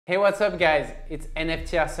Hey, what's up guys? It's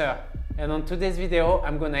NFT Arthur, and on today's video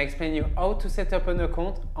I'm gonna explain you how to set up an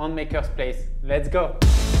account on Makerspace. Let's go!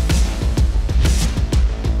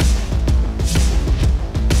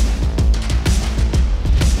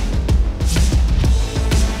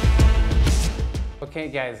 Okay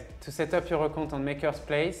guys, to set up your account on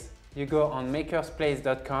Makerspace, you go on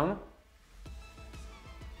makersplace.com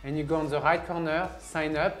and you go on the right corner,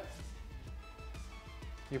 sign up,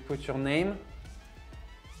 you put your name,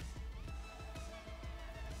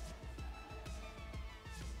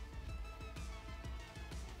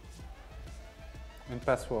 and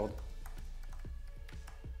password.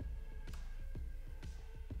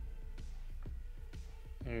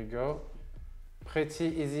 Here you go. Pretty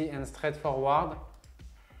easy and straightforward.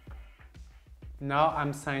 Now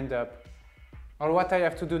I'm signed up. All what I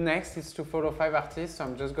have to do next is to follow 5 artists, so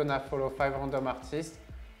I'm just gonna follow 5 random artists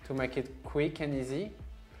to make it quick and easy.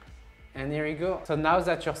 And here you go. So now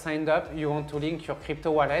that you're signed up, you want to link your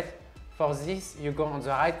crypto wallet. For this, you go on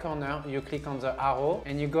the right corner, you click on the arrow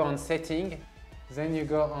and you go on setting. Then you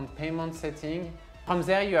go on payment setting. From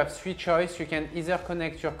there you have 3 choices. You can either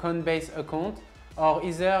connect your Coinbase account or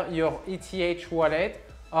either your ETH wallet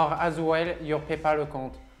or as well your PayPal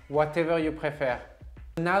account, whatever you prefer.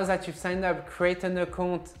 Now that you've signed up, create an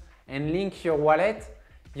account and link your wallet,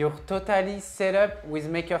 you're totally set up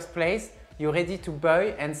with Makerspace. You're ready to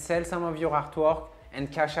buy and sell some of your artwork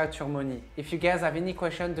and cash out your money. If you guys have any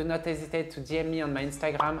questions, do not hesitate to DM me on my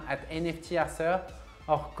Instagram at NFTArthur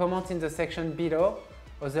or comment in the section below.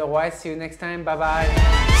 Otherwise, see you next time. Bye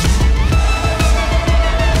bye.